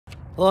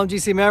Hello,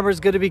 MGC members.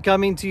 Good to be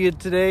coming to you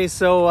today.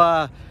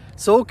 So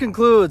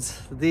concludes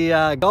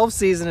the golf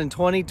season in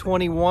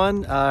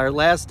 2021. Our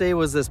last day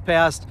was this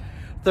past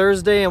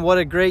Thursday, and what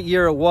a great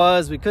year it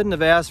was. We couldn't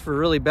have asked for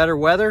really better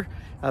weather.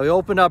 We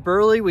opened up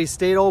early. We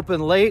stayed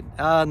open late,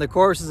 and the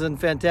course is in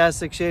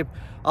fantastic shape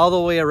all the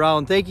way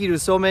around. Thank you to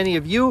so many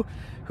of you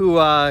who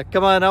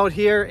come on out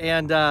here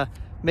and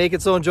make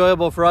it so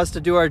enjoyable for us to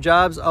do our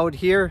jobs out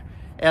here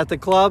at the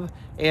club,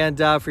 and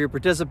for your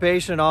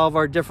participation in all of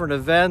our different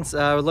events.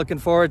 We're looking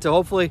forward to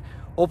hopefully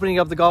opening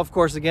up the golf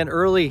course again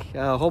early,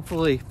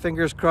 hopefully,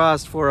 fingers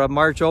crossed, for a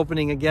March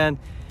opening again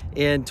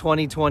in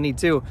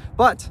 2022.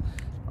 But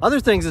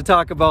other things to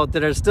talk about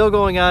that are still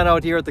going on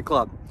out here at the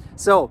club.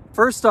 So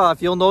first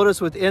off, you'll notice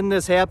within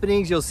this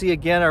happenings, you'll see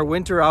again our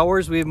winter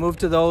hours. We've moved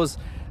to those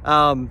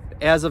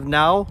as of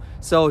now,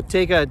 so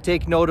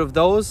take note of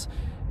those.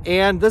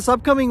 And this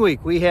upcoming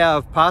week, we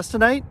have pasta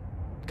night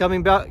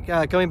coming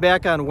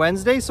back on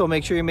Wednesday, so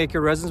make sure you make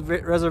your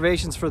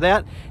reservations for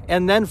that.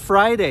 And then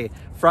Friday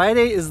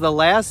is the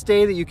last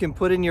day that you can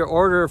put in your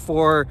order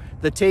for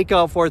the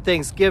takeout for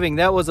Thanksgiving.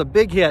 That was a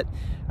big hit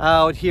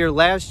out here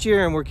last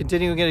year, and we're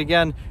continuing it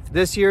again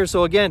this year.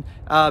 So again,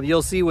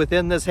 you'll see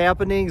within this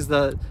happenings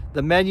the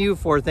menu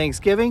for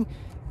Thanksgiving.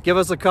 Give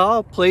us a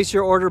call, place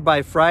your order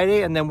by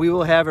Friday, and then we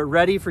will have it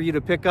ready for you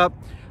to pick up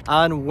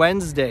on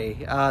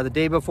Wednesday, the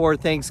day before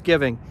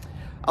Thanksgiving.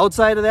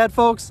 Outside of that,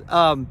 folks,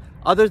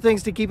 other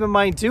things to keep in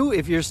mind too,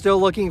 if you're still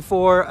looking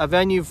for a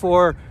venue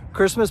for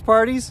Christmas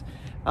parties,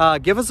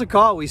 give us a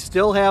call. We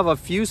still have a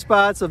few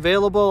spots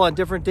available on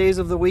different days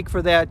of the week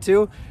for that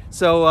too.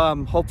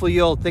 So hopefully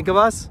you'll think of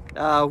us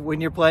when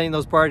you're planning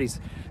those parties.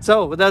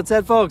 So with that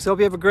said, folks, hope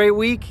you have a great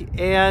week,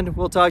 and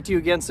we'll talk to you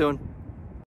again soon.